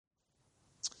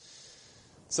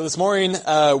So this morning,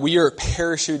 we are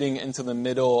parachuting into the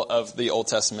middle of the Old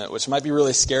Testament, which might be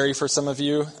really scary for some of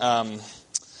you. 1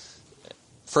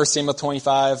 Samuel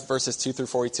 25, verses 2 through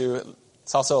 42.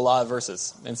 It's also a lot of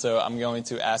verses. And so I'm going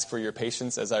to ask for your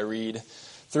patience as I read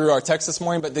through our text this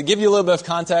morning. But to give you a little bit of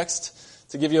context,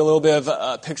 to give you a little bit of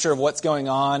a picture of what's going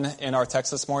on in our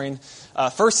text this morning,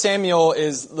 1 Samuel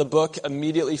is the book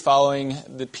immediately following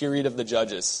the period of the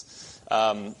Judges.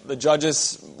 The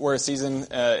Judges were a season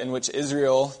in which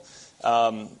Israel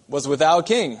was without a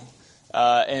king.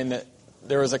 And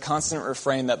there was a constant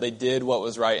refrain that they did what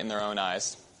was right in their own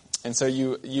eyes. And so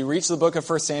you reach the book of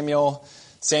 1 Samuel.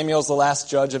 Samuel's the last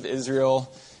judge of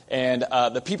Israel. And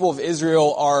the people of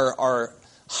Israel are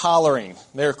hollering.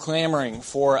 They're clamoring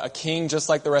for a king just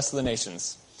like the rest of the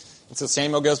nations. And so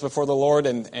Samuel goes before the Lord,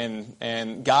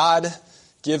 and God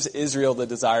gives Israel the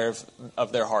desire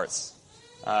of their hearts.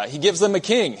 He gives them a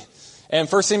king. And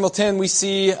in 1 Samuel 10, we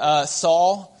see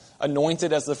Saul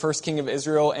anointed as the first king of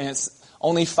Israel. And it's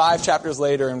only 5 chapters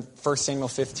later in 1 Samuel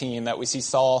 15 that we see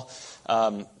Saul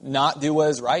not do what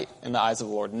is right in the eyes of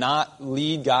the Lord, not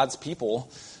lead God's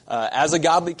people as a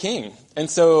godly king. And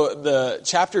so the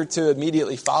chapter to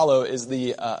immediately follow is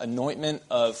the anointment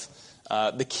of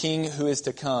the king who is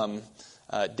to come,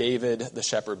 David the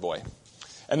shepherd boy.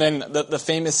 And then the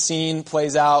famous scene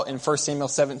plays out in 1 Samuel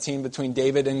 17 between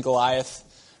David and Goliath.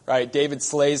 Right? David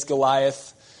slays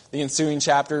Goliath. The ensuing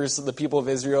chapters, the people of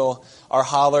Israel are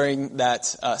hollering that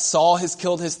Saul has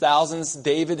killed his thousands,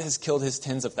 David has killed his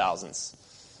tens of thousands.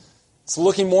 It's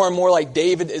looking more and more like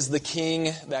David is the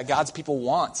king that God's people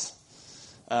want.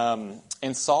 And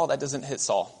Saul, that doesn't hit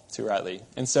Saul too rightly.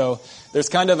 And so there's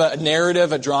kind of a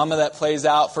narrative, a drama that plays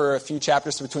out for a few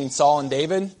chapters between Saul and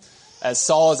David, as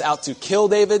Saul is out to kill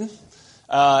David.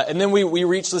 And then we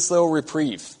reach this little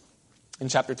reprieve in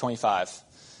chapter 25.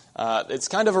 It's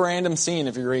kind of a random scene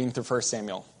if you're reading through 1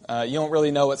 Samuel. You don't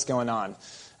really know what's going on.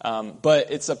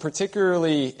 But it's a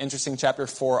particularly interesting chapter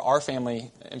for our family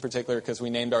in particular because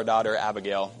we named our daughter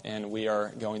Abigail, and we are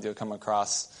going to come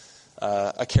across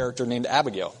a character named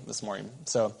Abigail this morning.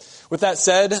 So with that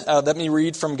said, let me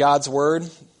read from God's Word,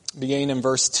 beginning in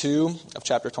verse 2 of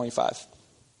chapter 25.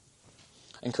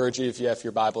 I encourage you, if you have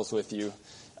your Bibles with you,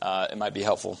 it might be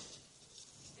helpful.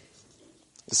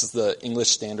 This is the English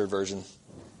Standard Version.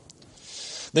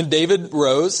 Then David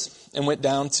rose and went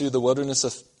down to the wilderness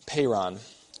of Paran.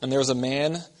 And there was a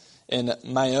man in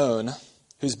Maon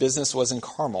whose business was in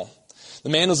Carmel. The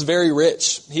man was very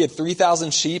rich. He had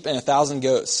 3,000 sheep and 1,000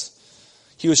 goats.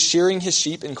 He was shearing his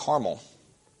sheep in Carmel.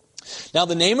 Now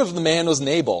the name of the man was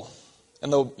Nabal,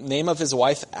 and the name of his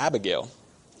wife Abigail.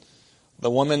 The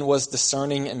woman was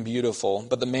discerning and beautiful,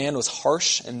 but the man was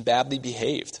harsh and badly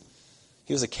behaved.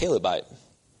 He was a Calebite.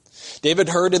 David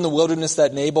heard in the wilderness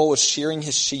that Nabal was shearing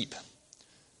his sheep.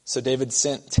 So David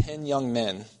sent 10 young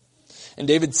men. And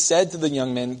David said to the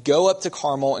young men, "Go up to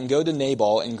Carmel and go to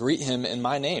Nabal and greet him in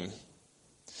my name.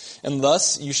 And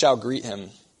thus you shall greet him.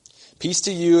 Peace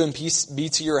to you and peace be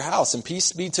to your house, and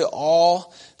peace be to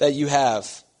all that you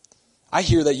have. I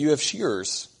hear that you have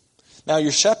shearers. Now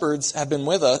your shepherds have been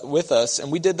with us,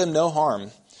 and we did them no harm,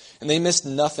 and they missed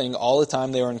nothing all the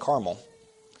time they were in Carmel.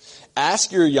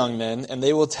 Ask your young men, and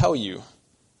they will tell you.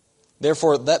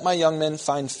 Therefore, let my young men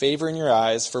find favor in your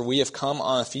eyes, for we have come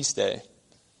on a feast day.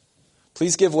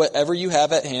 Please give whatever you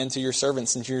have at hand to your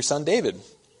servants and to your son David."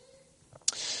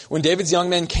 When David's young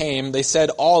men came, they said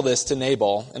all this to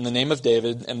Nabal in the name of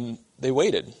David, and they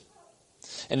waited.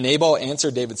 And Nabal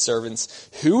answered David's servants,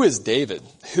 "Who is David?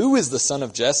 Who is the son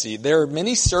of Jesse? There are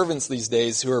many servants these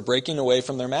days who are breaking away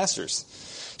from their masters.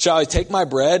 Shall I take my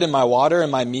bread and my water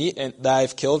and my meat that I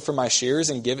have killed for my shears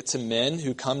and give it to men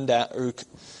who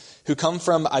come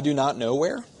from I do not know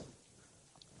where?"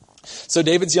 So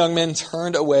David's young men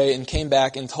turned away and came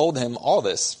back and told him all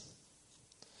this.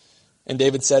 And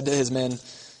David said to his men,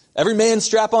 "Every man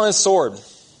strap on his sword."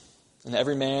 And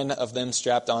every man of them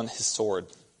strapped on his sword.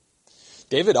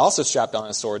 David also strapped on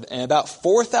his sword, and about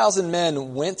 4,000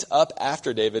 men went up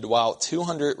after David, while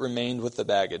 200 remained with the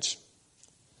baggage.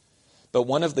 But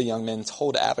one of the young men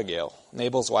told Abigail,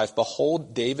 Nabal's wife,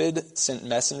 "Behold, David sent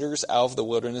messengers out of the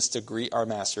wilderness to greet our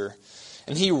master,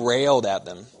 and he railed at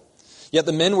them. Yet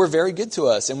the men were very good to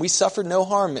us, and we suffered no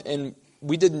harm, and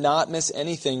we did not miss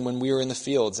anything when we were in the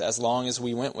fields, as long as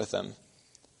we went with them.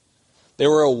 They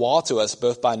were a wall to us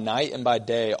both by night and by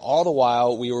day, all the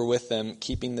while we were with them,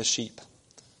 keeping the sheep.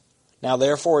 Now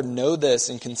therefore know this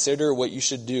and consider what you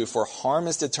should do, for harm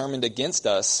is determined against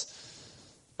us,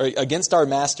 or against our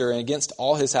master and against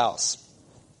all his house.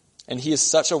 And he is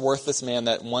such a worthless man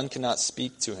that one cannot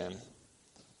speak to him."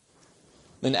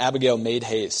 Then Abigail made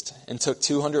haste and took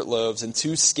 200 loaves and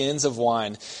 2 skins of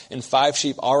wine and 5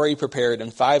 sheep already prepared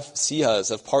and 5 seahs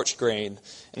of parched grain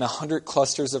and 100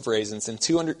 clusters of raisins and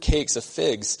 200 cakes of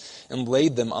figs and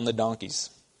laid them on the donkeys.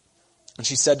 And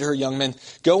she said to her young men,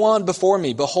 "Go on before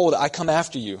me. Behold, I come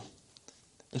after you."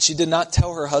 And she did not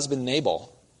tell her husband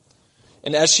Nabal.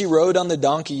 And as she rode on the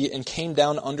donkey and came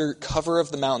down under cover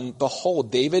of the mountain, behold,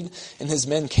 David and his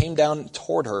men came down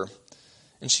toward her,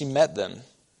 and she met them.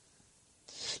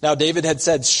 Now David had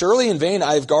said, "Surely in vain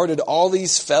I have guarded all that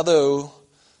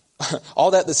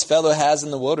this fellow has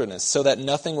in the wilderness, so that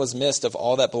nothing was missed of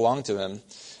all that belonged to him.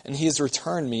 And he has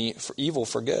returned me for evil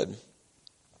for good.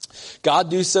 God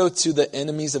do so to the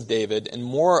enemies of David, and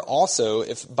more also,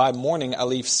 if by morning I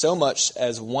leave so much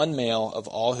as one male of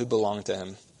all who belong to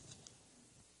him."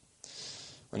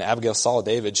 When Abigail saw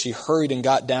David, she hurried and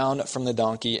got down from the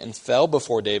donkey and fell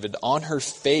before David on her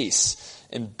face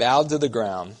and bowed to the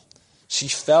ground. She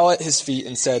fell at his feet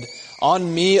and said,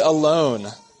 "On me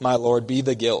alone, my Lord, be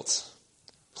the guilt.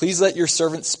 Please let your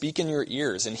servant speak in your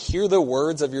ears and hear the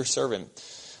words of your servant.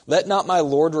 Let not my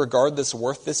Lord regard this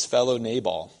worthless fellow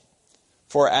Nabal.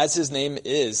 For as his name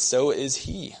is, so is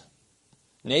he.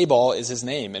 Nabal is his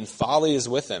name, and folly is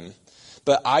with him.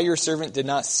 But I, your servant, did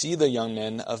not see the young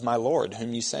men of my Lord,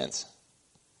 whom you sent.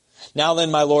 Now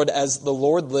then, my Lord, as the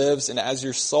Lord lives and as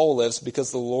your soul lives,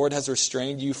 because the Lord has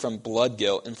restrained you from blood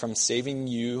guilt and from saving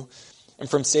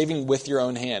with your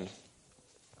own hand.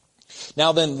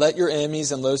 Now then, let your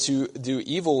enemies and those who do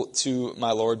evil to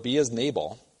my Lord be as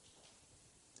Nabal.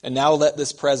 And now let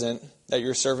this present that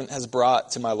your servant has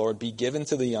brought to my Lord be given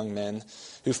to the young men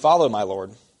who follow my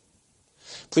Lord.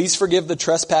 Please forgive the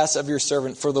trespass of your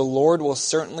servant, for the Lord will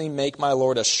certainly make my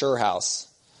Lord a sure house,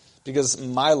 because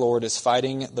my Lord is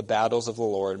fighting the battles of the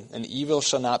Lord, and evil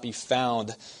shall not be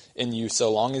found in you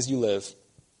so long as you live.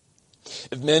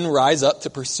 If men rise up to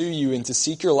pursue you and to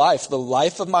seek your life, the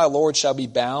life of my Lord shall be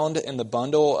bound in the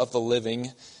bundle of the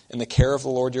living in the care of the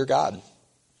Lord your God.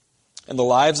 And the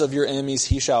lives of your enemies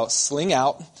he shall sling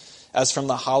out as from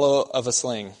the hollow of a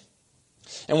sling.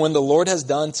 And when the Lord has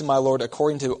done to my Lord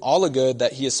according to all the good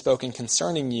that he has spoken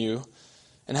concerning you,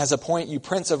 and has appointed you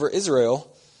prince over Israel,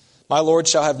 my Lord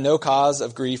shall have no cause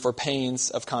of grief or pains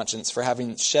of conscience for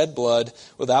having shed blood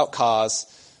without cause,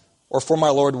 or for my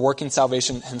Lord working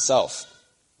salvation himself.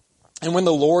 And when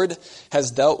the Lord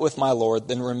has dealt with my Lord,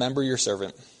 then remember your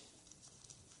servant."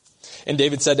 And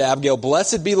David said to Abigail,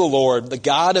 "Blessed be the Lord, the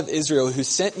God of Israel, who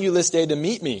sent you this day to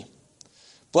meet me.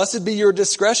 Blessed be your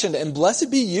discretion, and blessed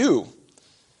be you,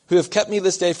 who have kept me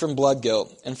this day from blood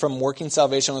guilt and from working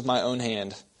salvation with my own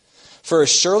hand. For as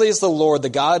surely as the Lord, the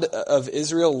God of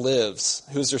Israel lives,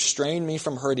 who has restrained me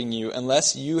from hurting you,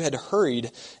 unless you had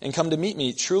hurried and come to meet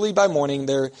me, truly by morning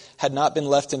there had not been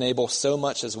left to Nabal so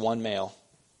much as one male."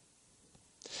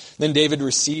 Then David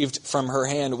received from her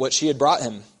hand what she had brought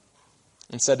him,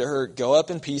 and said to her, "Go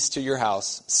up in peace to your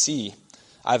house. See,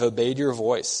 I have obeyed your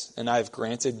voice, and I have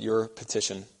granted your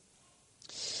petition."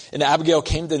 And Abigail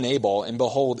came to Nabal, and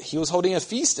behold, he was holding a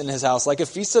feast in his house, like a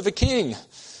feast of a king.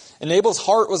 And Nabal's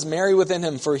heart was merry within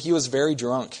him, for he was very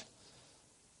drunk.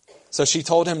 So she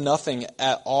told him nothing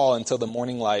at all until the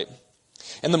morning light.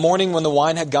 In the morning, when the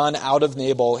wine had gone out of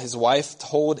Nabal, his wife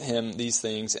told him these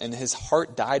things, and his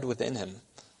heart died within him,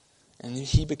 and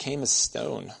he became a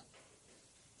stone.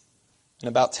 And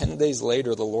about 10 days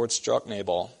later, the Lord struck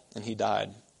Nabal, and he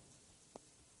died.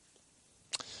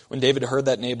 When David heard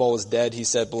that Nabal was dead, he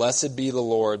said, "Blessed be the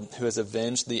Lord, who has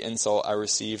avenged the insult I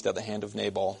received at the hand of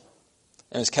Nabal,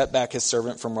 and has kept back his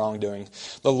servant from wrongdoing.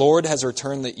 The Lord has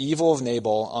returned the evil of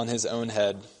Nabal on his own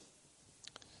head."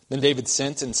 Then David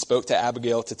sent and spoke to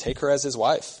Abigail to take her as his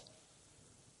wife.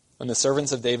 When the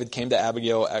servants of David came to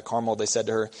Abigail at Carmel, they said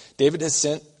to her, "David has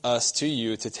sent us to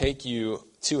you to take you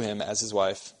to him as his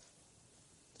wife."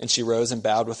 And she rose and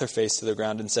bowed with her face to the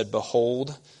ground and said,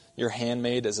 "Behold, your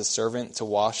handmaid is a servant to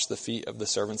wash the feet of the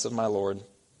servants of my Lord."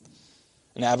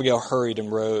 And Abigail hurried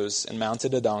and rose and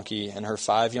mounted a donkey, and her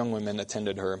 5 young women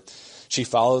attended her. She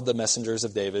followed the messengers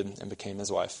of David and became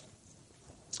his wife.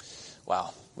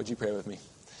 Wow. Would you pray with me?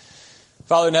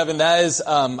 Father in heaven, that is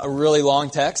a really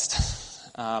long text.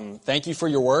 Thank you for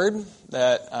your word,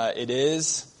 that it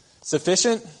is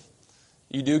sufficient.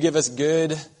 You do give us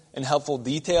good and helpful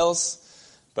details,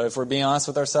 but if we're being honest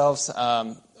with ourselves,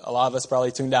 a lot of us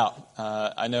probably tuned out.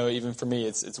 I know even for me,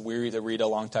 it's weary to read a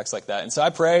long text like that. And so I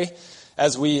pray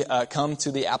as we come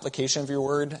to the application of your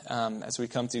word, as we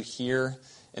come to hear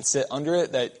and sit under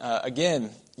it, that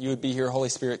again, you would be here, Holy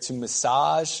Spirit, to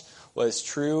massage what is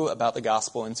true about the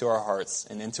gospel into our hearts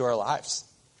and into our lives.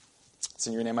 It's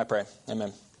in your name I pray.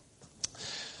 Amen.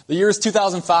 The year is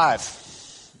 2005.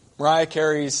 Mariah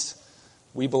Carey's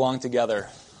We Belong Together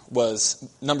was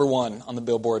number 1 on the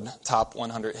Billboard Top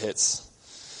 100 hits.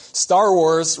 Star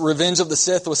Wars, Revenge of the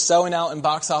Sith was selling out in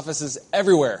box offices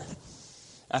everywhere.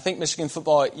 I think Michigan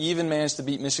football even managed to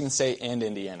beat Michigan State and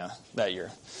Indiana that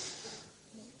year.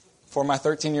 For my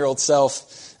 13-year-old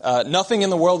self, nothing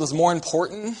in the world is more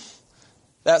important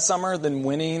that summer than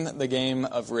winning the game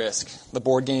of Risk, the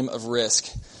board game of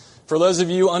Risk. For those of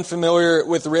you unfamiliar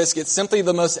with Risk, it's simply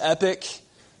the most epic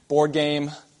board game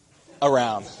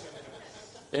around.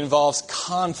 It involves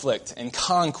conflict and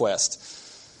conquest.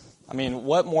 I mean,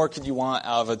 what more could you want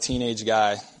out of a teenage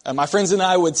guy? My friends and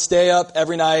I would stay up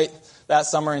every night that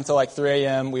summer until like 3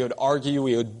 a.m. We would argue,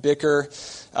 we would bicker,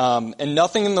 and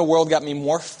nothing in the world got me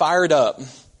more fired up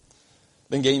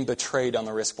than getting betrayed on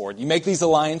the Risk board. You make these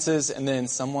alliances, and then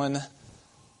someone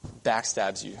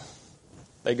backstabs you.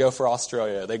 They go for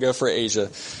Australia. They go for Asia.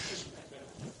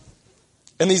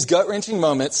 In these gut-wrenching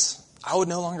moments, I would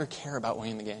no longer care about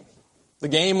winning the game. The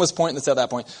game was pointless at that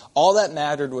point. All that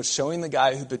mattered was showing the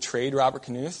guy who betrayed Robert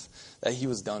Knuth that he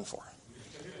was done for.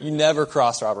 You never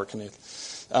cross Robert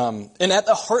Knuth. And at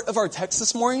the heart of our text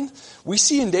this morning, we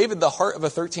see in David the heart of a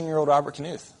 13-year-old Robert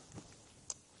Knuth.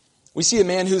 We see a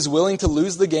man who's willing to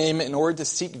lose the game in order to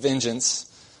seek vengeance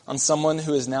on someone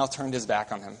who has now turned his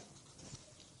back on him.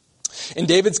 In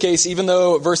David's case, even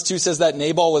though verse 2 says that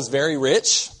Nabal was very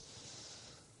rich,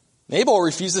 Nabal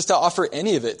refuses to offer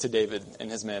any of it to David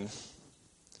and his men.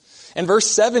 And verse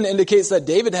 7 indicates that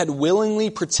David had willingly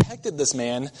protected this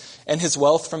man and his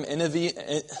wealth from enemy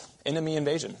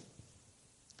invasion.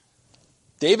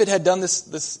 David had done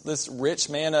this rich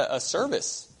man a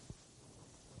service.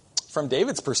 From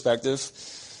David's perspective,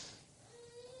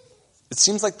 it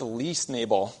seems like the least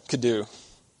Nabal could do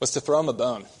was to throw him a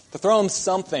bone, to throw him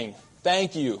something.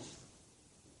 Thank you.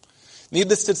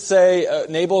 Needless to say,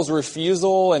 Nabal's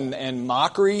refusal and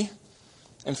mockery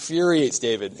infuriates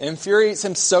David. It infuriates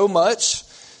him so much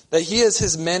that he has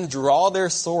his men draw their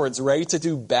swords ready to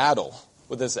do battle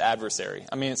with his adversary.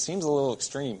 I mean, it seems a little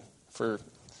extreme for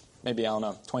maybe,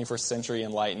 21st century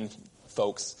enlightened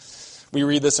folks. We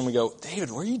read this and we go,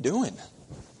 David, what are you doing?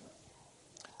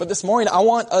 But this morning, I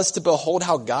want us to behold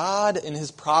how God in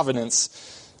his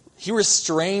providence, he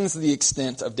restrains the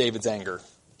extent of David's anger.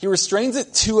 He restrains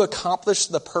it to accomplish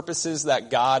the purposes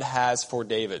that God has for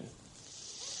David.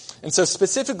 And so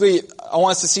specifically, I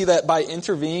want us to see that by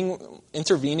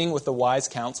intervening with the wise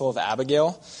counsel of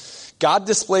Abigail, God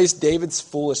displays David's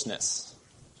foolishness.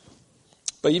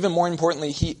 But even more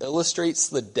importantly, he illustrates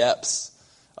the depths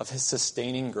of his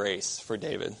sustaining grace for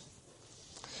David.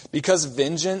 Because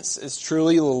vengeance is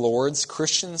truly the Lord's,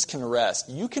 Christians can rest.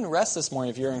 You can rest this morning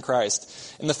if you're in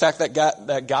Christ in the fact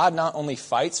that God not only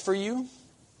fights for you,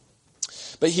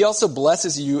 but he also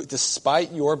blesses you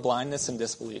despite your blindness and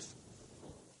disbelief.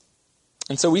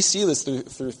 And so we see this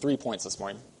through 3 points this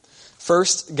morning.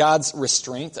 First, God's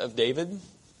restraint of David.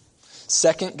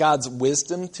 Second, God's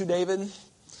wisdom to David.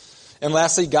 And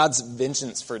lastly, God's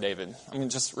vengeance for David. I'm going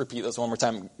to just repeat this one more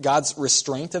time. God's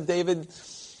restraint of David,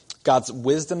 God's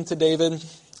wisdom to David,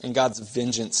 and God's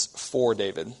vengeance for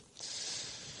David.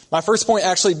 My first point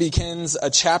actually begins a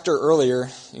chapter earlier.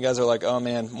 You guys are like, oh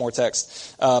man, more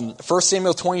text. 1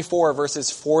 Samuel 24, verses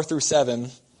 4 through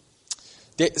 7.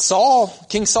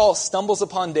 King Saul stumbles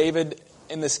upon David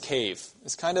in this cave.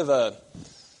 It's kind of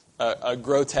a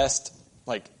grotesque,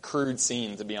 crude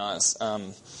scene, to be honest.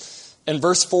 And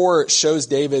verse 4 shows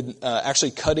David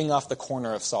actually cutting off the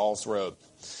corner of Saul's robe.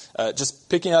 Just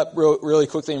picking up really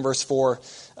quickly in verse 4,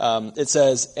 it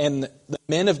says, "And the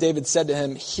men of David said to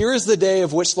him, 'Here is the day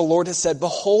of which the Lord has said,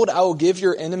 Behold, I will give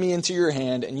your enemy into your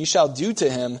hand, and you shall do to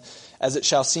him as it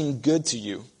shall seem good to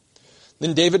you.'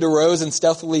 Then David arose and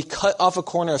stealthily cut off a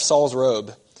corner of Saul's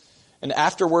robe. And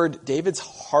afterward, David's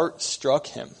heart struck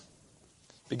him,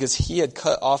 because he had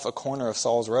cut off a corner of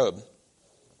Saul's robe.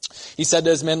 He said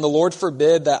to his men, 'The Lord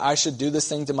forbid that I should do this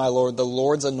thing to my Lord, the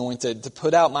Lord's anointed, to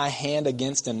put out my hand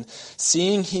against him,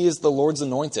 seeing he is the Lord's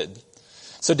anointed.'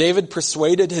 So David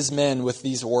persuaded his men with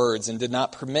these words and did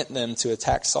not permit them to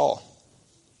attack Saul.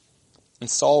 And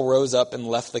Saul rose up and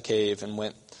left the cave and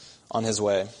went on his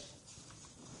way."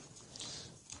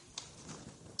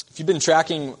 If you've been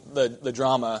tracking the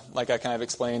drama, like I kind of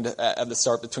explained at the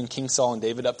start, between King Saul and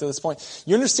David up to this point,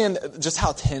 you understand just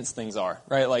how tense things are,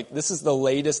 right? This is the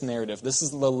latest narrative. This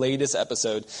is the latest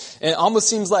episode. And it almost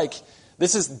seems like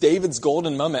this is David's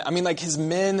golden moment. I mean, his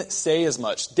men say as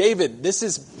much. David, this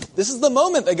is the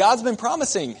moment that God's been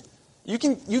promising. You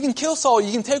can kill Saul.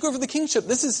 You can take over the kingship.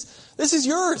 This is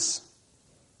yours.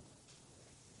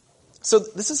 So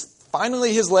this is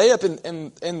finally his layup,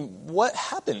 and what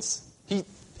happens?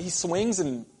 He swings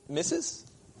and misses.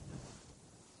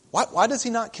 Why does he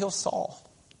not kill Saul?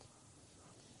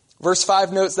 Verse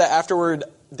 5 notes that afterward,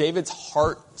 David's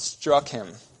heart struck him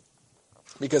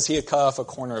because he had cut off a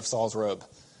corner of Saul's robe.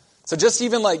 So just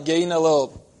even like getting a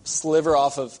little sliver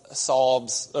off of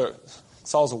Saul's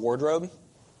wardrobe,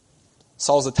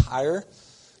 Saul's attire,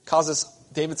 causes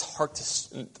David's heart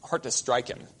to strike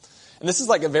him. And this is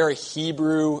like a very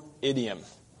Hebrew idiom.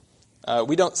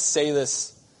 We don't say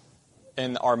this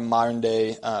in our modern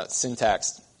day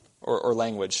syntax or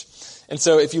language. And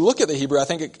so if you look at the Hebrew, I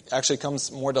think it actually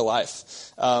comes more to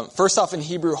life. First off, in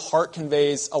Hebrew, heart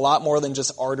conveys a lot more than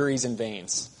just arteries and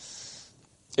veins.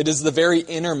 It is the very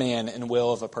inner man and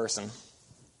will of a person.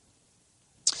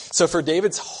 So for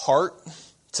David's heart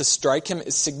to strike him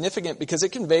is significant because it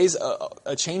conveys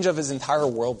a change of his entire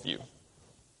worldview.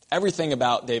 Everything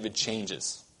about David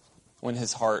changes when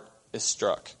his heart is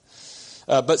struck.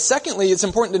 But secondly, it's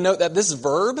important to note that this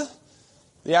verb,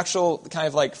 the actual kind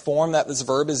of like form that this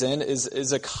verb is in,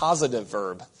 is a causative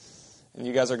verb. And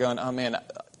you guys are going, oh man,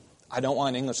 I don't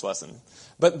want an English lesson.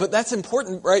 But that's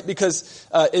important, right? Because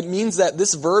it means that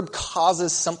this verb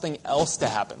causes something else to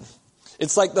happen.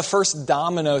 It's like the first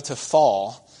domino to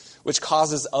fall, which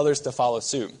causes others to follow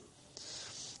suit.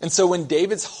 And so when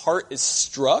David's heart is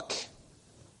struck,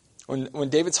 when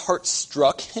David's heart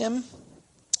struck him,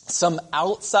 some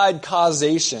outside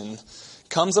causation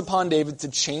comes upon David to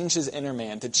change his inner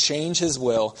man, to change his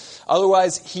will.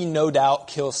 Otherwise, he no doubt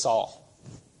kills Saul.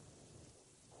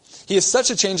 He has such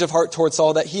a change of heart towards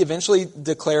Saul that he eventually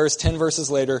declares 10 verses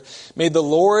later, "May the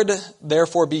Lord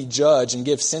therefore be judge and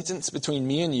give sentence between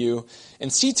me and you,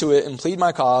 and see to it and plead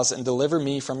my cause and deliver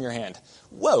me from your hand."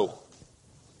 Whoa.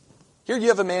 Here you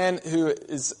have a man who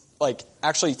is like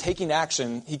actually taking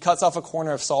action. He cuts off a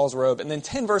corner of Saul's robe, and then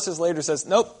 10 verses later says,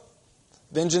 "Nope,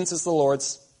 vengeance is the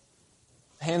Lord's.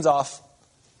 Hands off."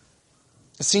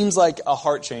 It seems like a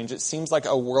heart change. It seems like a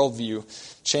worldview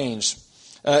change.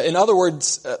 In other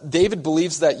words, David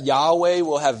believes that Yahweh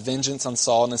will have vengeance on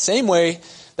Saul in the same way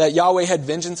that Yahweh had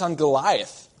vengeance on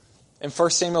Goliath in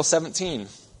 1 Samuel 17.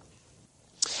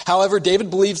 However, David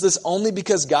believes this only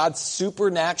because God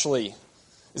supernaturally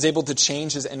is able to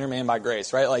change his inner man by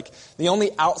grace, right? Like the only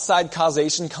outside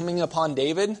causation coming upon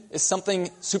David is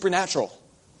something supernatural,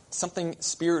 something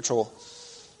spiritual.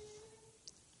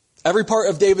 Every part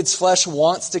of David's flesh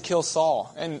wants to kill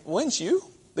Saul. And wouldn't you?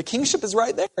 The kingship is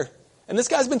right there. And this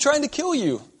guy's been trying to kill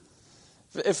you.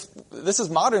 If this is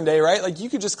modern day, right? Like you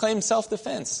could just claim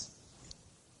self-defense.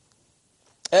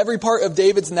 Every part of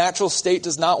David's natural state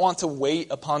does not want to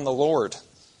wait upon the Lord.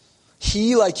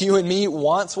 He, like you and me,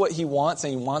 wants what he wants,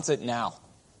 and he wants it now.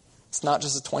 It's not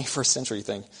just a 21st century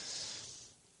thing.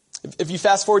 If you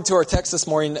fast forward to our text this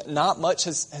morning, not much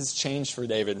has changed for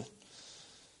David.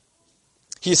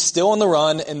 He is still on the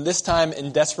run, and this time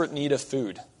in desperate need of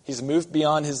food. He's moved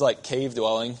beyond his cave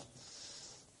dwelling,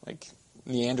 like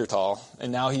Neanderthal,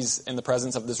 and now he's in the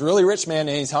presence of this really rich man,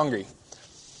 and he's hungry.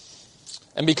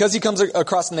 And because he comes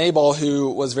across Nabal, who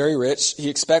was very rich, he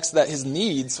expects that his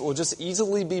needs will just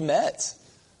easily be met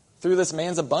through this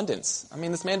man's abundance. I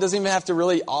mean, this man doesn't even have to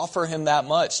really offer him that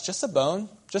much. Just a bone,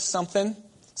 just something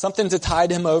to tide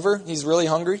him over. He's really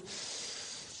hungry.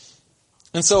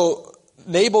 And so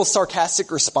Nabal's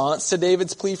sarcastic response to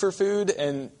David's plea for food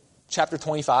in chapter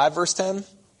 25, verse 10,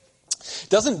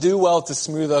 doesn't do well to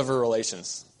smooth over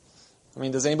relations. I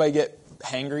mean, does anybody get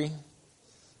hangry?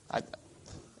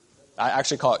 I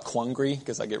actually call it quangry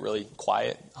because I get really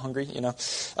quiet, hungry, you know.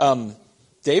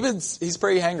 He's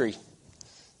pretty hangry.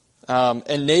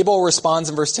 And Nabal responds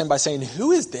in verse 10 by saying,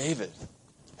 "Who is David?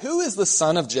 Who is the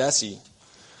son of Jesse?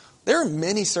 There are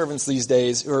many servants these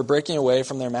days who are breaking away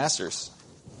from their masters."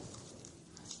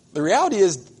 The reality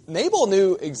is Nabal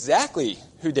knew exactly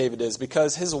who David is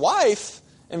because his wife,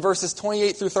 in verses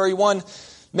 28 through 31,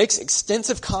 makes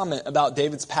extensive comment about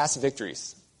David's past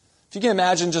victories. If you can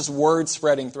imagine just word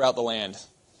spreading throughout the land.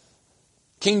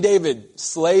 King David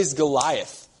slays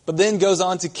Goliath, but then goes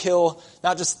on to kill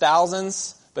not just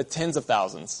thousands, but tens of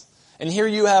thousands. And here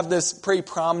you have this pretty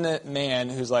prominent man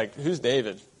who's like, "Who's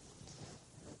David?"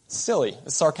 It's silly.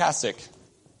 It's sarcastic.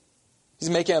 He's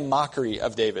making a mockery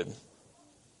of David.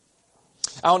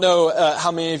 I don't know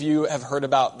how many of you have heard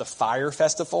about the Fire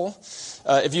Festival.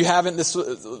 If you haven't, it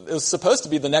was supposed to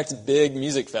be the next big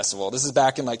music festival. This is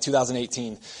back in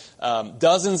 2018.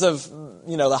 Dozens of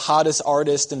the hottest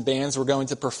artists and bands were going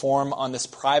to perform on this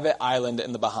private island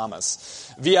in the Bahamas.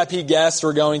 VIP guests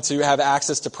were going to have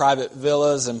access to private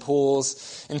villas and pools,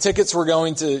 and tickets were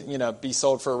going to be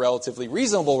sold for a relatively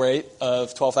reasonable rate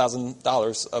of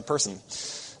 $12,000 a person.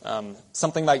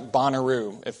 Something like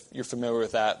Bonnaroo, if you're familiar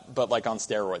with that, but on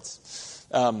steroids.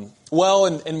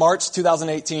 In March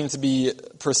 2018, to be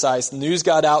precise, news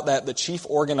got out that the chief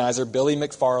organizer, Billy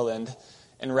McFarland,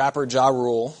 and rapper Ja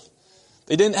Rule,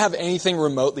 they didn't have anything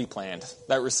remotely planned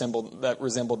that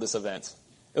resembled this event.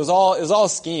 It was all a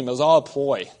scheme. It was all a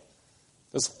ploy.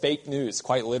 It was fake news,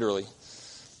 quite literally.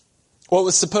 What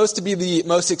was supposed to be the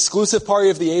most exclusive party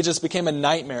of the ages became a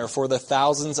nightmare for the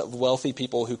thousands of wealthy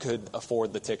people who could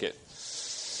afford the ticket.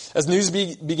 As news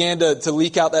began to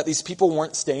leak out that these people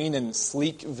weren't staying in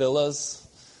sleek villas,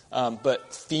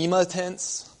 but FEMA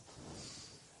tents,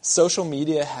 social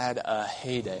media had a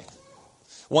heyday.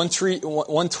 One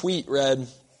tweet read,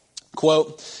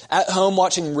 quote, "At home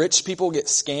watching rich people get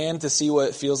scammed to see what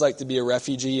it feels like to be a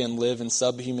refugee and live in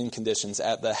subhuman conditions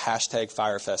at the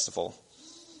 #Fire Festival."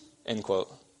 End quote.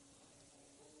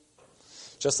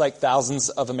 Just like thousands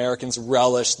of Americans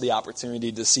relished the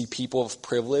opportunity to see people of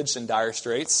privilege in dire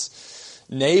straits,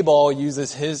 Nabal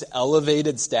uses his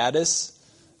elevated status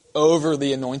over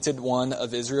the anointed one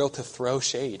of Israel to throw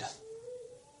shade,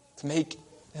 to make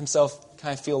himself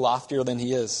kind of feel loftier than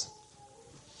he is.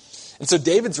 And so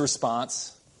David's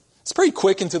response is pretty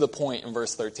quick and to the point in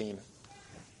verse 13.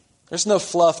 There's no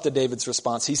fluff to David's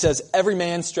response. He says, "Every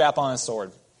man strap on his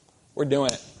sword." We're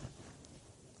doing it.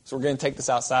 So we're going to take this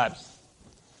outside.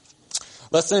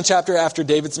 Less than a chapter after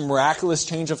David's miraculous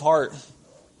change of heart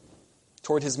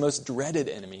toward his most dreaded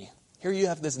enemy, here you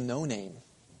have this no-name,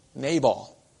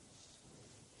 Nabal.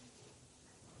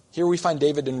 Here we find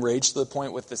David enraged to the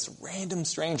point with this random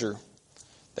stranger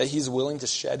that he's willing to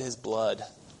shed his blood.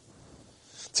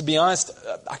 To be honest,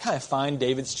 I kind of find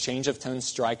David's change of tone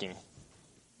striking.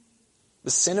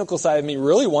 The cynical side of me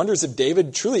really wonders if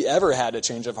David truly ever had a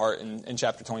change of heart in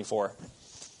chapter 24.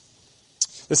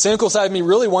 The cynical side of me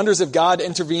really wonders if God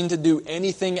intervened to do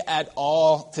anything at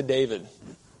all to David.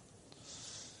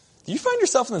 Do you find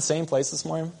yourself in the same place this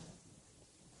morning?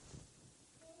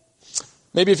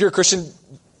 Maybe if you're a Christian,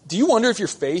 do you wonder if your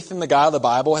faith in the God of the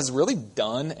Bible has really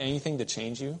done anything to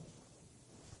change you?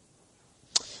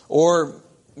 Or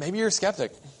maybe you're a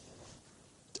skeptic.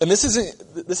 And this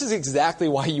is exactly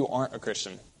why you aren't a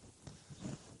Christian.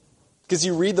 Because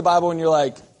you read the Bible and you're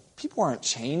like, people aren't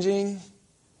changing.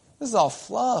 This is all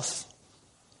fluff.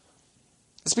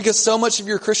 It's because so much of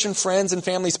your Christian friends and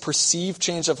family's perceived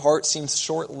change of heart seems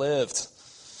short-lived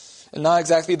and not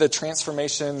exactly the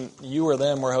transformation you or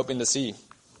them were hoping to see.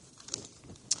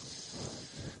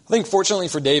 I think fortunately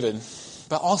for David,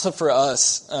 but also for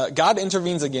us, God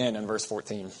intervenes again in verse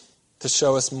 14 to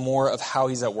show us more of how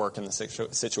he's at work in the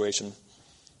situation.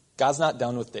 God's not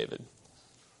done with David.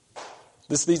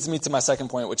 This leads me to my second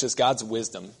point, which is God's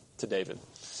wisdom to David.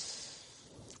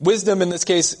 Wisdom, in this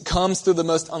case, comes through the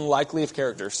most unlikely of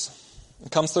characters.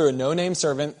 It comes through a no-name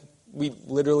servant. We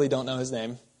literally don't know his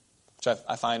name, which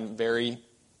I find very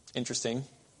interesting.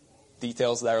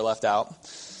 Details that are left out.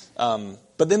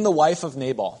 But then the wife of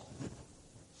Nabal.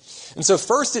 And so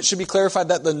first it should be clarified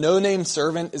that the no-name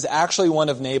servant is actually one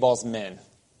of Nabal's men.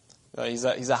 He's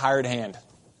a hired hand.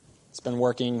 He's been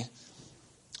working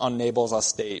on Nabal's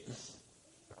estate.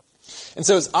 And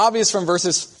so it's obvious from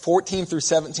verses 14 through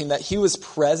 17 that he was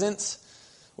present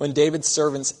when David's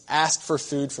servants asked for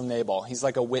food from Nabal. He's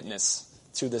like a witness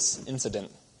to this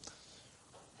incident.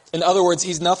 In other words,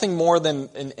 he's nothing more than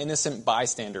an innocent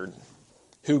bystander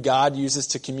who God uses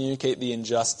to communicate the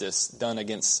injustice done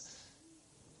against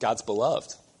God's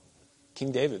beloved,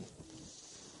 King David.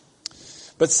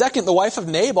 But second, the wife of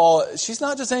Nabal, she's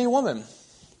not just any woman.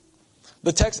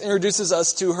 The text introduces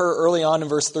us to her early on in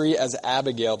verse 3 as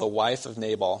Abigail, the wife of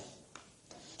Nabal.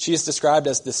 She is described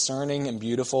as discerning and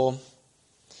beautiful,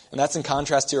 and that's in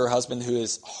contrast to her husband, who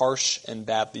is harsh and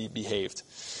badly behaved.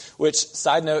 Which,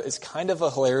 side note, is kind of a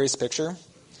hilarious picture.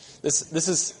 This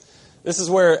is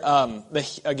where,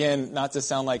 again, not to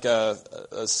sound like a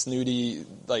snooty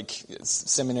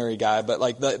seminary guy,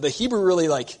 but the Hebrew really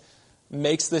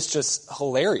makes this just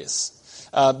hilarious.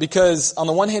 Because on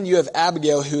the one hand, you have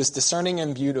Abigail, who is discerning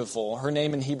and beautiful. Her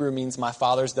name in Hebrew means my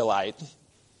father's delight.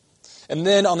 And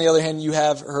then on the other hand, you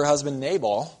have her husband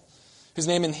Nabal, whose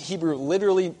name in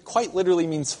Hebrew quite literally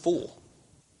means fool.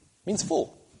 It means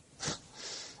fool.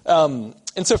 And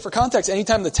so for context,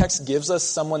 anytime the text gives us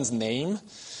someone's name,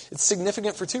 it's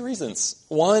significant for two reasons.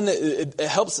 One, it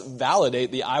helps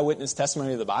validate the eyewitness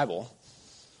testimony of the Bible.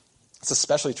 It's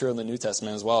especially true in the New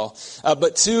Testament as well.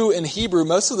 But two, in Hebrew,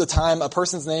 most of the time, a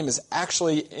person's name is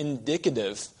actually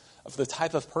indicative of the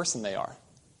type of person they are.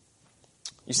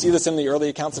 You see this in the early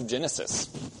accounts of Genesis.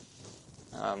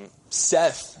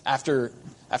 Seth, after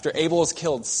Abel is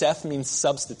killed, Seth means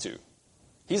substitute.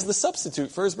 He's the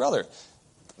substitute for his brother.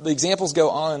 The examples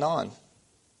go on and on.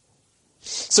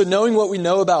 So knowing what we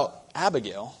know about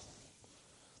Abigail,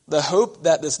 The hope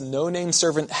that this no-name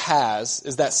servant has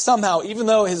is that somehow, even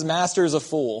though his master is a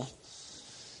fool,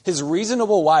 his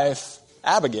reasonable wife,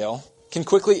 Abigail, can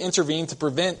quickly intervene to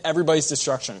prevent everybody's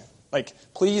destruction. Like,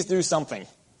 please do something.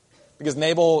 Because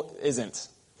Nabal isn't.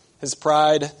 His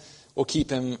pride will keep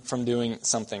him from doing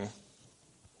something.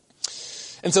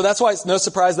 And so that's why it's no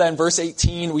surprise that in verse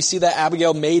 18 we see that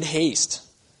Abigail made haste.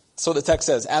 So the text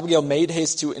says, Abigail made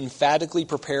haste to emphatically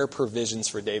prepare provisions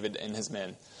for David and his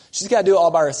men. She's got to do it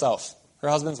all by herself. Her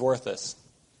husband's worthless.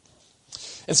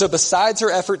 And so besides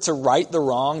her effort to right the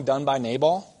wrong done by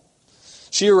Nabal,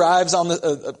 she arrives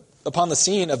upon the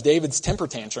scene of David's temper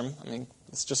tantrum. I mean,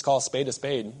 let's just call a spade a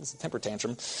spade. It's a temper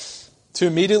tantrum. To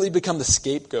immediately become the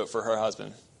scapegoat for her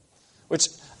husband. Which,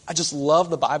 I just love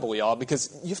the Bible, y'all,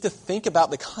 because you have to think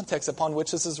about the context upon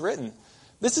which this is written.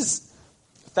 This is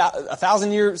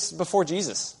 1,000 years before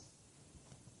Jesus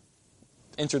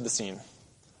entered the scene.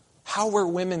 How were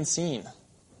women seen?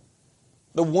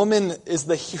 The woman is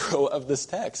the hero of this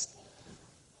text.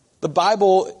 The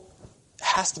Bible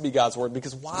has to be God's word,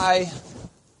 because why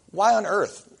on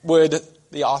earth would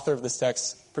the author of this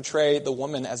text portray the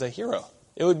woman as a hero?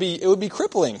 It would be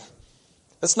crippling.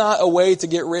 That's not a way to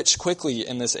get rich quickly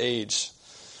in this age.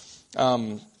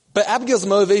 But Abigail's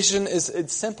motivation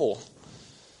it's simple.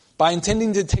 By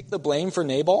intending to take the blame for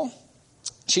Nabal,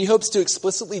 she hopes to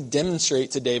explicitly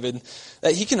demonstrate to David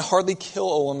that he can hardly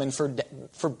kill a woman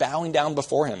for bowing down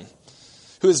before him,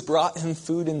 who has brought him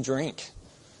food and drink,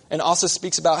 and also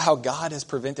speaks about how God has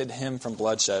prevented him from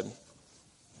bloodshed.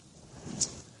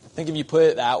 I think if you put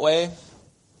it that way,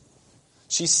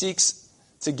 she seeks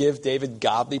to give David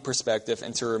godly perspective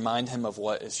and to remind him of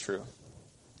what is true.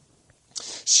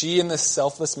 She, in this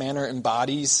selfless manner,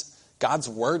 embodies God's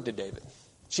word to David.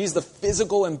 She's the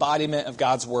physical embodiment of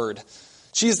God's word.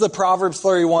 She's the Proverbs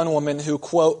 31 woman who,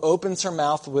 quote, opens her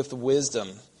mouth with wisdom,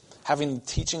 having the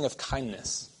teaching of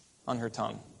kindness on her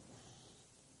tongue.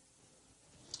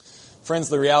 Friends,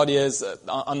 the reality is,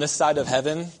 on this side of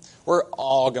heaven, we're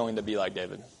all going to be like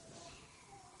David.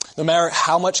 No matter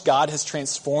how much God has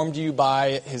transformed you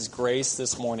by his grace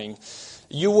this morning,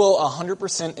 you will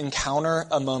 100% encounter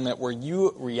a moment where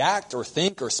you react or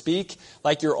think or speak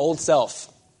like your old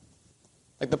self.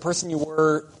 Like the person you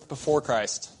were before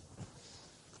Christ.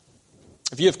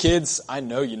 If you have kids, I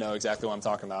know you know exactly what I'm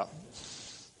talking about.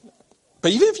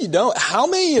 But even if you don't, how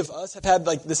many of us have had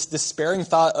like this despairing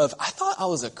thought of, I thought I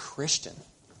was a Christian.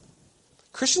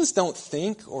 Christians don't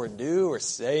think or do or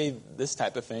say this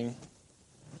type of thing.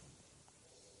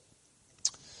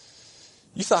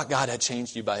 You thought God had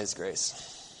changed you by his grace.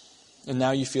 And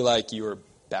now you feel like you were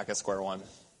back at square one.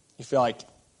 You feel like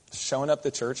showing up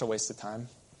to church a waste of time.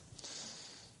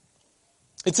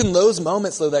 It's in those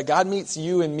moments, though, that God meets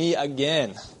you and me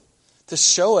again to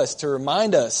show us, to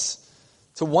remind us,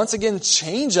 to once again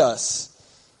change us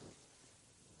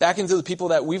back into the people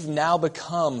that we've now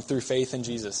become through faith in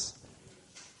Jesus.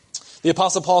 The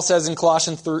Apostle Paul says in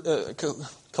Colossians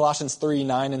 3,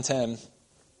 9 and 10,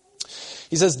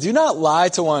 he says, do not lie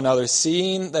to one another,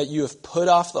 seeing that you have put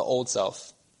off the old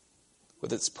self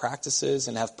with its practices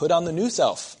and have put on the new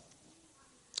self,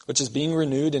 which is being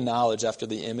renewed in knowledge after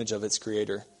the image of its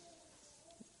creator.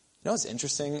 You know what's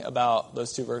interesting about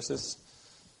those two verses?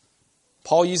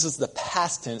 Paul uses the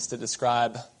past tense to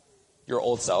describe your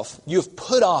old self. You have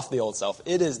put off the old self.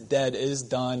 It is dead, it is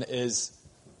done, is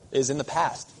in the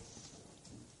past.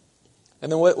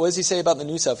 And then what does he say about the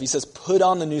new self? He says, put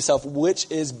on the new self,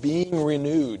 which is being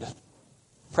renewed.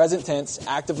 Present tense,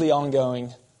 actively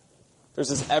ongoing. There's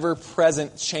this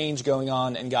ever-present change going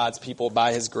on in God's people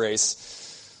by his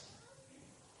grace.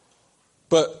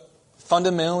 But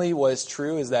fundamentally, what is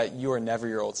true is that you are never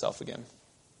your old self again.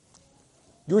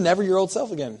 You are never your old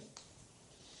self again.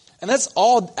 And that's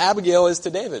all Abigail is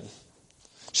to David.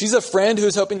 She's a friend who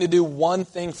is hoping to do one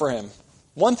thing for him.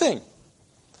 One thing.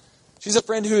 She's a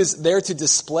friend who is there to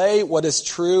display what is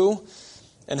true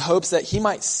in hopes that he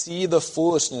might see the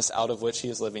foolishness out of which he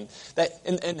is living. That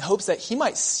in hopes that he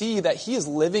might see that he is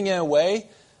living in a way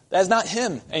that is not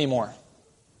him anymore.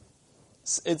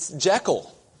 It's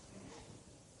Jekyll.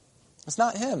 It's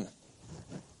not him.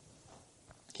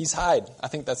 He's Hyde. I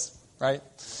think that's right.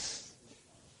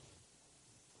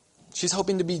 She's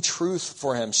hoping to be truth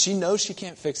for him. She knows she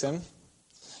can't fix him.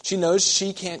 She knows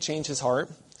she can't change his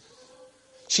heart.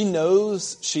 She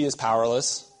knows she is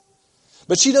powerless.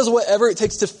 But she does whatever it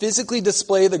takes to physically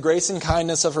display the grace and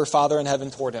kindness of her Father in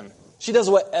heaven toward him. She does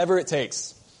whatever it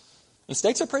takes. And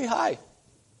stakes are pretty high.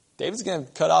 David's going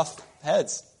to cut off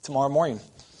heads tomorrow morning.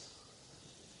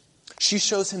 She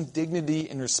shows him dignity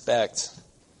and respect.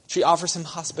 She offers him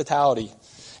hospitality.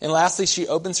 And lastly, she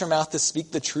opens her mouth to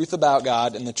speak the truth about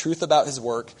God and the truth about his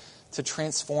work to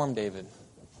transform David.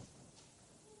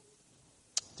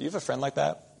 Do you have a friend like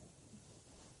that?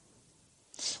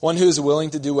 One who is willing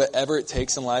to do whatever it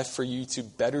takes in life for you to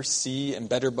better see and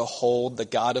better behold the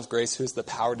God of grace who has the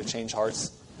power to change hearts.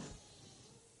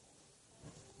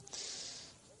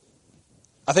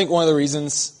 I think one of the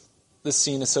reasons this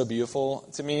scene is so beautiful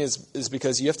to me is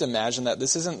because you have to imagine that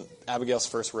this isn't Abigail's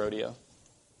first rodeo.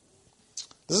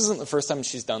 This isn't the first time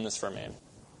she's done this for a man.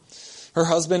 Her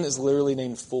husband is literally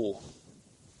named Fool.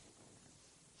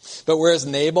 But whereas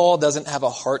Nabal doesn't have a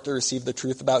heart to receive the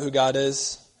truth about who God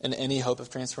is and any hope of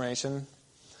transformation,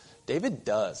 David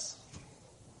does.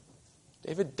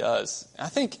 David does. I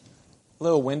think a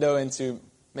little window into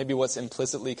maybe what's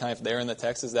implicitly kind of there in the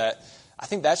text is that I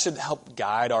think that should help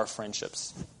guide our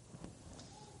friendships.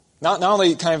 Not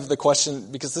only kind of the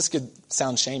question, because this could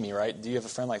sound shamey, right? Do you have a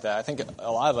friend like that? I think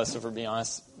a lot of us, if we're being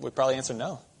honest, would probably answer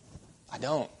no. I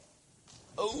don't.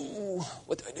 Oh,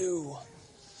 what do I do?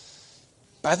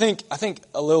 But I think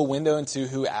a little window into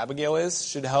who Abigail is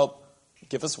should help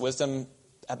give us wisdom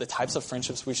at the types of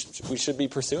friendships we should be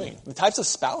pursuing, the types of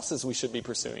spouses we should be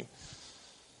pursuing.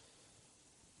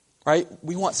 Right?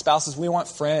 We want spouses, we want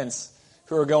friends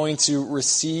who are going to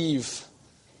receive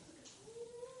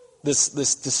this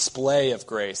display of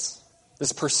grace,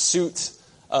 this pursuit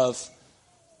of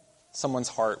someone's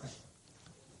heart,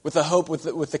 with the hope,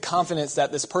 with the confidence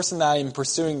that this person that I am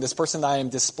pursuing, this person that I am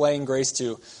displaying grace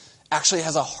to, actually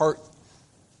has a heart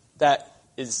that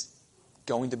is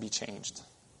going to be changed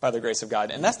by the grace of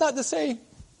God. And that's not to say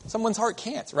someone's heart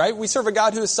can't, right? We serve a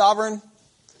God who is sovereign,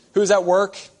 who is at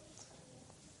work,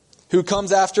 who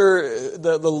comes after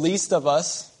the least of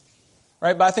us,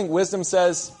 right? But I think wisdom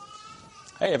says,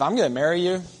 hey, if I'm going to marry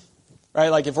you, right,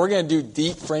 like if we're going to do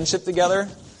deep friendship together,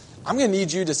 I'm going to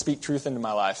need you to speak truth into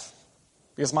my life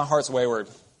because my heart's wayward.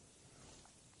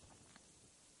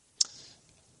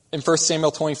 In 1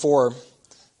 Samuel 24,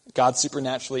 God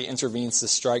supernaturally intervenes to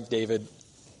strike David,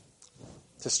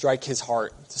 to strike his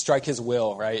heart, to strike his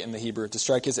will, right, in the Hebrew, to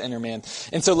strike his inner man.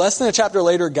 And so less than a chapter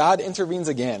later, God intervenes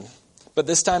again. But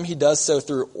this time he does so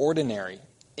through ordinary,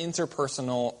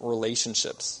 interpersonal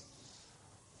relationships.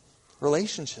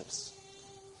 Relationships.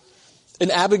 In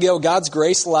Abigail, God's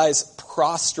grace lies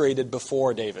prostrated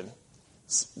before David.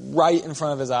 It's right in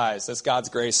front of his eyes. That's God's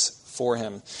grace for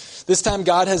him. This time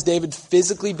God has David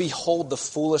physically behold the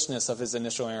foolishness of his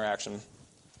initial interaction,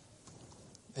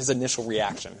 his initial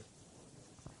reaction,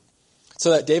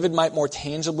 so that David might more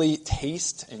tangibly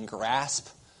taste and grasp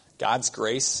God's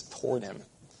grace toward him.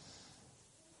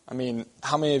 I mean,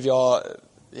 how many of y'all,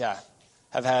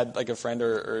 have had like a friend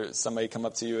or somebody come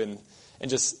up to you and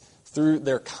just through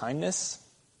their kindness,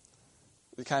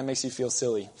 it kind of makes you feel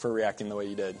silly for reacting the way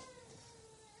you did.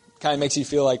 It kind of makes you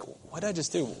feel like, what did I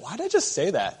just do? Why did I just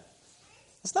say that?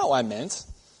 That's not what I meant.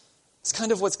 It's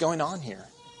kind of what's going on here.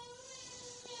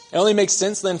 It only makes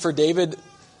sense then for David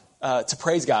to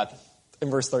praise God in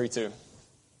verse 32.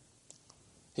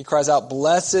 He cries out,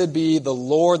 "Blessed be the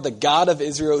Lord, the God of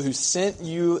Israel, who sent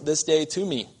you this day to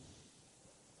me."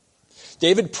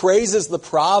 David praises the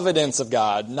providence of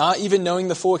God, not even knowing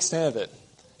the full extent of it.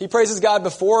 He praises God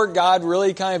before God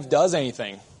really kind of does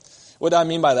anything. What do I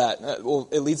mean by that? Well,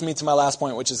 it leads me to my last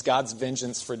point, which is God's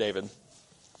vengeance for David.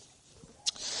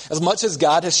 As much as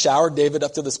God has showered David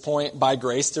up to this point by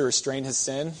grace to restrain his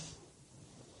sin,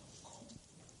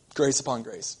 grace upon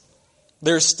grace,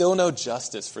 there is still no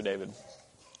justice for David.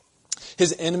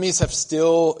 His enemies have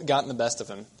still gotten the best of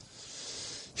him.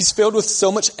 He's filled with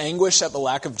so much anguish at the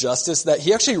lack of justice that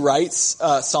he actually writes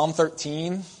Psalm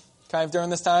 13 kind of during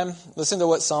this time. Listen to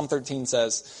what Psalm 13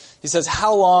 says. He says,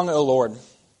 "How long, O Lord,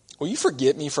 will you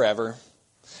forget me forever?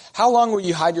 How long will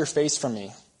you hide your face from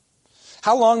me?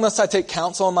 How long must I take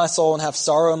counsel in my soul and have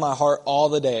sorrow in my heart all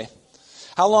the day?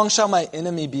 How long shall my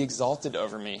enemy be exalted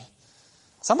over me?"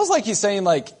 It's almost like he's saying,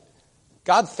 like,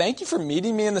 God, thank you for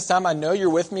meeting me in this time. I know you're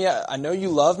with me. I know you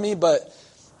love me, but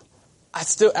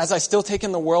as I still take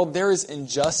in the world, there is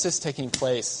injustice taking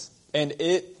place, and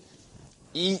it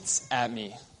eats at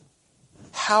me.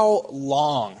 How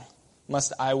long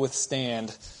must I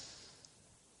withstand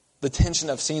the tension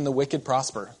of seeing the wicked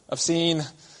prosper, of seeing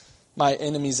my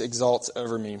enemies exalt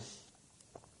over me?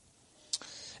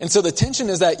 And so the tension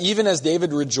is that even as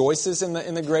David rejoices in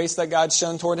the grace that God's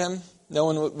shown toward him, no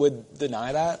one would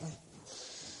deny that.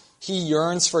 He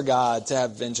yearns for God to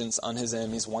have vengeance on his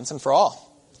enemies once and for all.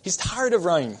 He's tired of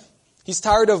running. He's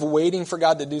tired of waiting for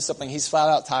God to do something. He's flat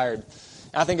out tired.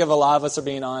 And I think if a lot of us are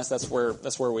being honest, that's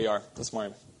where we are this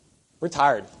morning. We're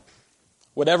tired.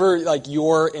 Whatever like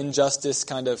your injustice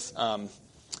kind of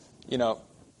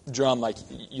drum like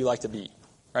you like to beat,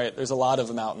 right? There's a lot of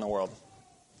them out in the world.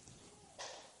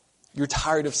 You're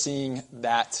tired of seeing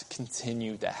that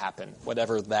continue to happen,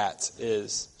 whatever that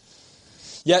is.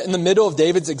 Yet in the middle of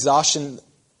David's exhaustion,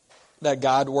 that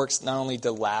God works not only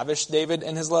to lavish David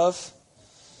in his love,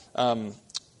 in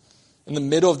the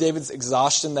middle of David's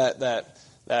exhaustion that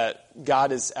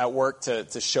God is at work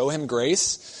to show him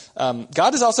grace,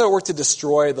 God is also at work to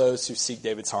destroy those who seek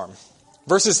David's harm.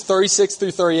 Verses 36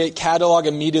 through 38 catalog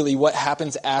immediately what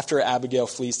happens after Abigail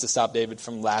flees to stop David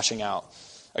from lashing out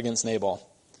against Nabal.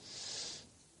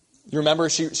 You remember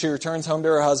she returns home to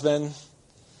her husband.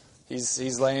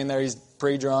 He's laying there. He's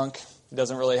pretty drunk.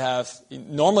 He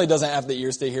normally doesn't have the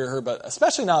ears to hear her, but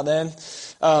especially not then.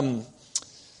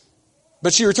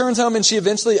 But she returns home and she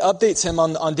eventually updates him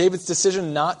on David's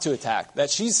decision not to attack. That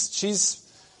she's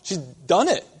done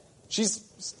it. She's,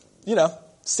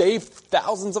 saved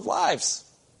thousands of lives,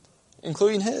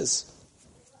 including his.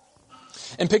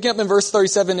 And picking up in verse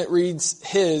 37, it reads,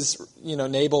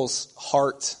 Nabal's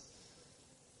heart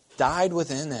died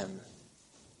within him,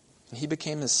 and he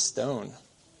became as stone.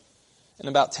 And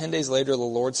about 10 days later, the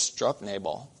Lord struck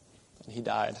Nabal, and he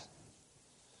died.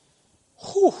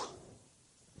 Whew.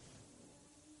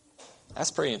 That's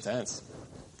pretty intense.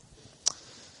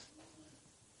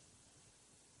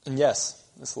 And yes,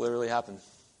 this literally happened,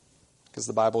 because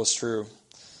the Bible is true.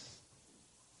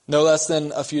 No less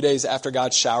than a few days after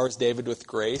God showers David with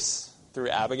grace through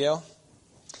Abigail,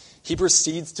 he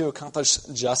proceeds to accomplish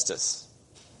justice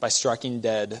by striking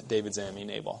dead David's enemy,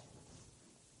 Nabal.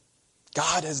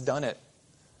 God has done it.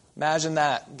 Imagine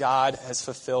that. God has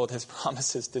fulfilled his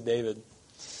promises to David.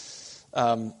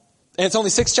 And it's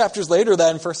only 6 chapters later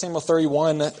that in 1 Samuel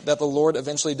 31 that the Lord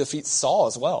eventually defeats Saul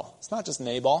as well. It's not just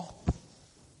Nabal,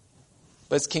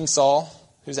 but it's King Saul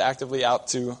who's actively out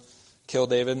to kill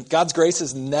David. God's grace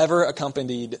is never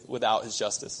accompanied without his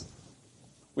justice.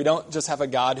 We don't just have a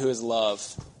God who is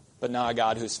love, but not a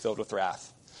God who is filled with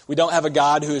wrath. We don't have a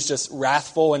God who is just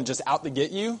wrathful and just out to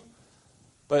get you,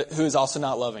 but who is also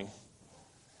not loving.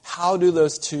 How do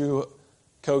those two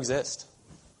coexist?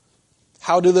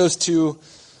 How do those two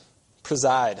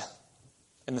preside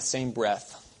in the same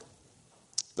breath?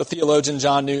 The theologian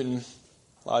John Newton,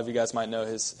 a lot of you guys might know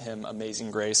his hymn,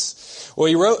 Amazing Grace. Well,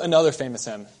 he wrote another famous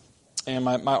hymn, and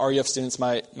my RUF students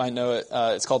might know it.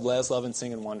 It's called Let Us Love and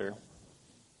Sing and Wonder.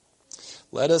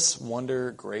 Let us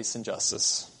wonder grace and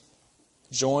justice.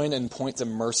 Join and point to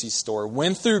mercy's store.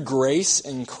 When through grace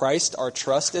in Christ our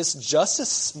trust is, justice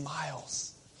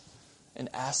smiles and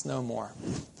asks no more.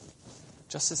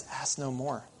 Justice asks no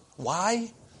more.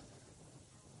 Why?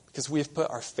 Because we have put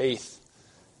our faith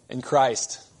in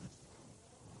Christ.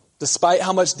 Despite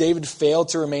how much David failed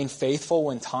to remain faithful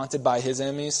when taunted by his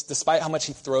enemies, despite how much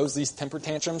he throws these temper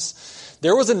tantrums,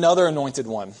 there was another anointed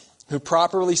one who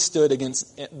properly stood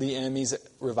against the enemy's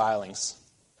revilings.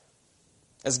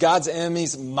 As God's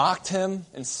enemies mocked him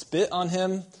and spit on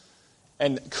him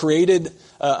and created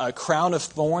a crown of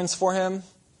thorns for him,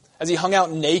 as he hung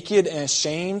out naked and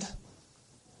ashamed,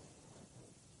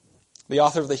 the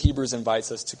author of the Hebrews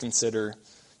invites us to consider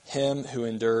him who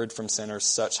endured from sinners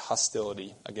such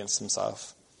hostility against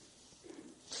himself.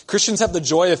 Christians have the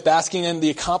joy of basking in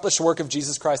the accomplished work of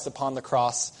Jesus Christ upon the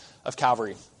cross of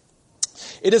Calvary.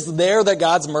 It is there that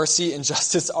God's mercy and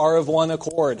justice are of one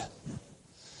accord.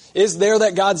 It is there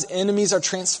that God's enemies are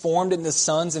transformed into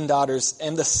sons and daughters,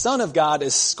 and the Son of God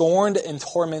is scorned and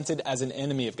tormented as an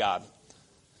enemy of God.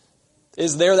 It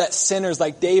is there that sinners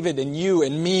like David and you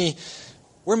and me,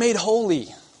 we're made holy.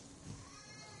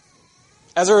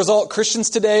 As a result, Christians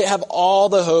today have all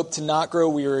the hope to not grow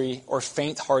weary or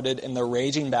faint-hearted in the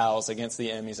raging battles against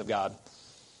the enemies of God.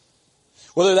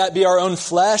 Whether that be our own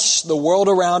flesh, the world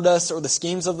around us, or the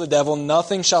schemes of the devil,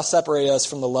 nothing shall separate us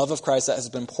from the love of Christ that has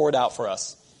been poured out for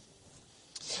us.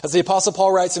 As the Apostle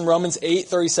Paul writes in Romans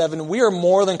 8:37, we are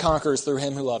more than conquerors through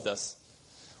him who loved us.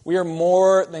 We are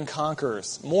more than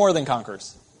conquerors. More than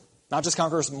conquerors. Not just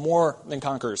conquerors, more than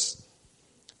conquerors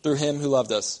through him who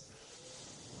loved us.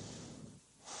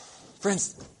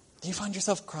 Friends, do you find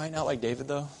yourself crying out like David,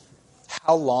 though?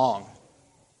 How long?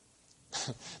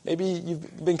 Maybe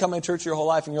you've been coming to church your whole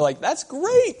life and you're like, that's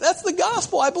great. That's the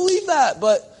gospel. I believe that.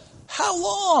 But how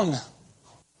long?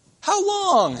 How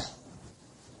long?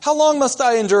 How long must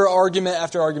I endure argument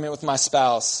after argument with my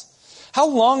spouse? How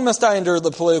long must I endure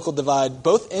the political divide,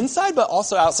 both inside but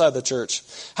also outside the church?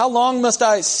 How long must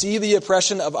I see the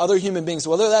oppression of other human beings,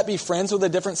 whether that be friends with a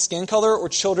different skin color or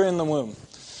children in the womb?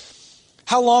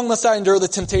 How long must I endure the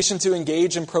temptation to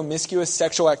engage in promiscuous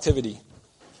sexual activity?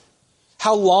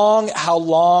 How long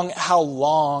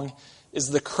is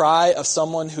the cry of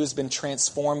someone who has been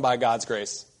transformed by God's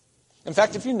grace? In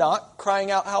fact, if you're not crying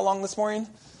out how long this morning,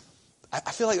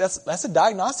 I feel like that's a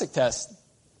diagnostic test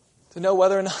to know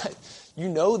whether or not you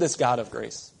know this God of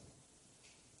grace.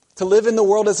 To live in the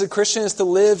world as a Christian is to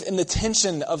live in the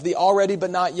tension of the already but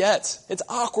not yet. It's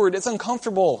awkward. It's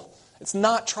uncomfortable. It's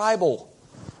not tribal.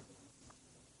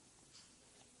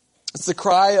 It's the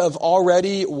cry of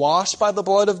already washed by the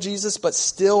blood of Jesus, but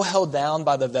still held down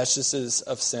by the vestiges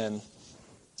of sin.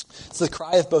 It's the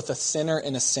cry of both a sinner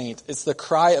and a saint. It's the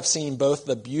cry of seeing both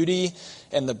the beauty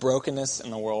and the brokenness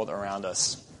in the world around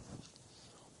us.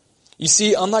 You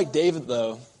see, unlike David,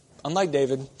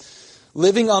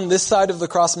 living on this side of the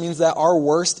cross means that our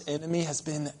worst enemy has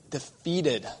been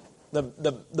defeated.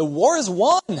 The war is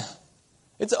won.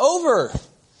 It's over.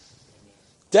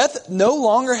 Death no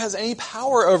longer has any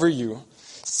power over you.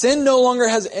 Sin no longer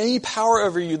has any power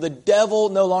over you. The devil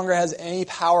no longer has any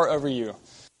power over you.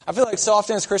 I feel like so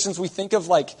often as Christians we think of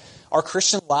like our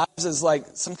Christian lives as like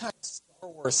some kind of Star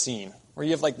Wars scene where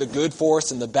you have like the good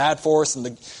force and the bad force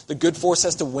and the good force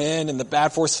has to win and the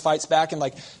bad force fights back and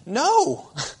like,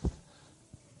 no,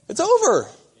 it's over.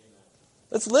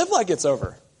 Let's live like it's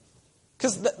over.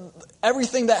 Because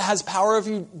everything that has power over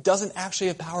you doesn't actually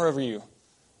have power over you.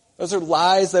 Those are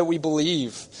lies that we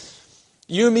believe.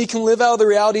 You and me can live out of the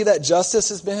reality that justice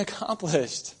has been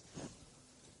accomplished.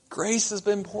 Grace has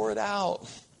been poured out.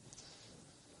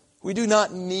 We do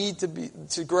not need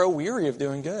to grow weary of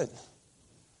doing good.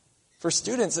 For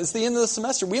students, it's the end of the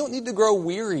semester. We don't need to grow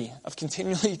weary of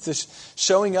continually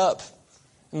showing up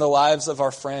in the lives of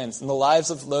our friends, in the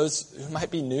lives of those who might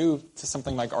be new to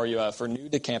something like RUF or new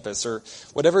to campus or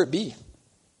whatever it be.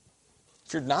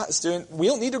 If you're not a student, we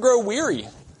don't need to grow weary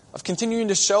of continuing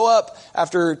to show up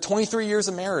after 23 years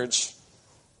of marriage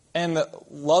and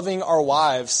loving our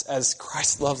wives as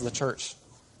Christ loves the church.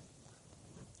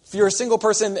 If you're a single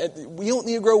person, we don't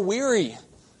need to grow weary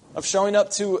of showing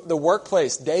up to the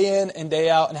workplace day in and day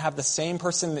out and have the same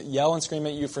person yell and scream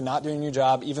at you for not doing your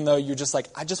job, even though you're just like,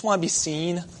 I just want to be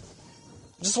seen.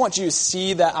 I just want you to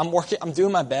see that I'm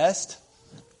doing my best.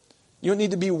 You don't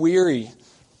need to be weary.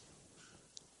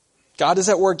 God is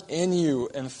at work in you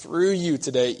and through you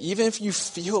today, even if you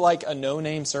feel like a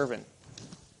no-name servant.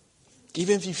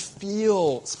 Even if you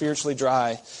feel spiritually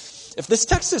dry. If this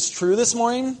text is true this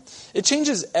morning, it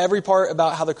changes every part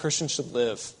about how the Christian should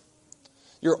live.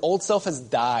 Your old self has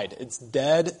died. It's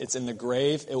dead. It's in the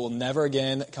grave. It will never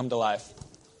again come to life.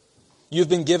 You've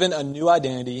been given a new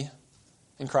identity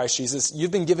in Christ Jesus.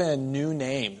 You've been given a new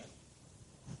name.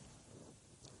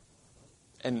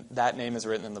 And that name is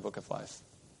written in the book of life.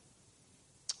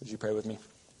 Would you pray with me?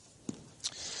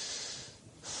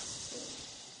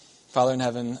 Father in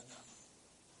heaven,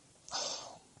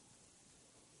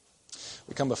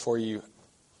 we come before you,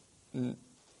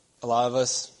 a lot of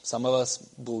us, some of us,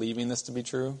 believing this to be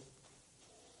true.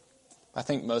 I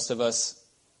think most of us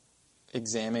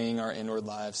examining our inward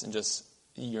lives and just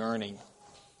yearning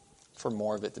for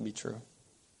more of it to be true.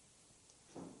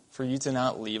 For you to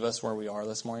not leave us where we are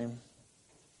this morning.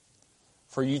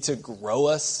 For you to grow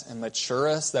us and mature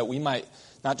us, that we might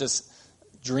not just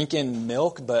drink in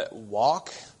milk, but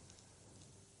walk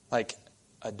like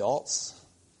adults.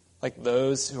 Like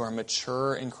those who are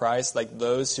mature in Christ, like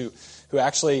those who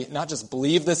actually not just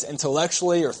believe this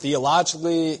intellectually or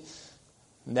theologically,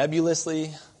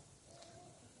 nebulously,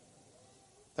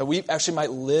 that we actually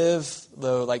might live,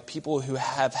 though, like people who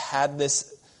have had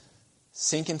this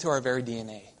sink into our very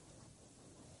DNA.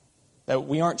 That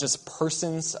we aren't just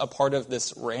persons, a part of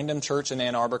this random church in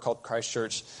Ann Arbor called Christ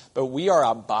Church, but we are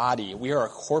a body. We are a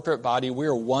corporate body. We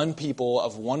are one people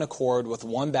of one accord, with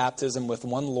one baptism, with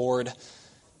one Lord.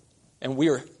 And we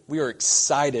are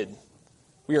excited.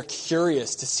 We are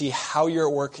curious to see how you're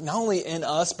at work, not only in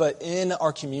us, but in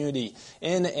our community,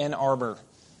 in Ann Arbor,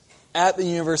 at the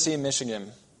University of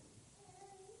Michigan.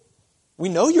 We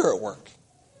know you're at work.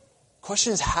 The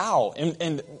question is how.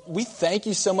 And we thank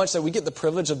you so much that we get the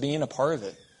privilege of being a part of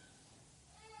it.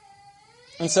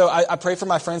 And so I pray for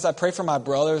my friends. I pray for my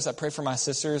brothers. I pray for my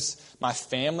sisters, my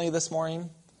family this morning.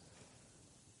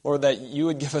 Lord, that you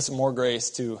would give us more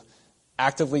grace to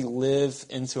actively live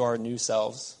into our new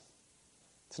selves.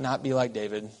 To not be like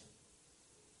David.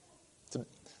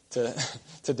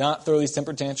 To not throw these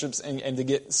temper tantrums and to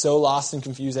get so lost and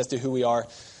confused as to who we are.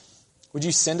 Would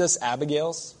you send us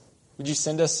Abigails? Would you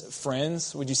send us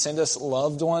friends? Would you send us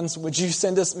loved ones? Would you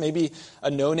send us maybe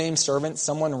a no-name servant,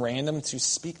 someone random to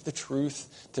speak the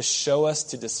truth, to show us,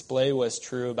 to display what is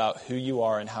true about who you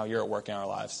are and how you're at work in our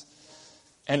lives?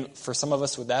 And for some of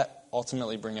us, would that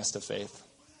ultimately bring us to faith?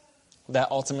 Would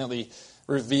that ultimately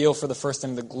reveal for the first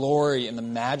time the glory and the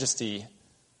majesty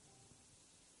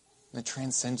and the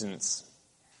transcendence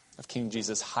of King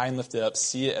Jesus, high and lifted up,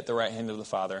 see it at the right hand of the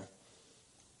Father.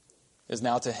 It is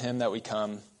now to him that we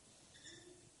come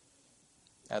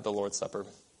at the Lord's Supper.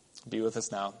 Be with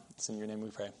us now. It's in your name we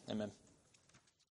pray. Amen.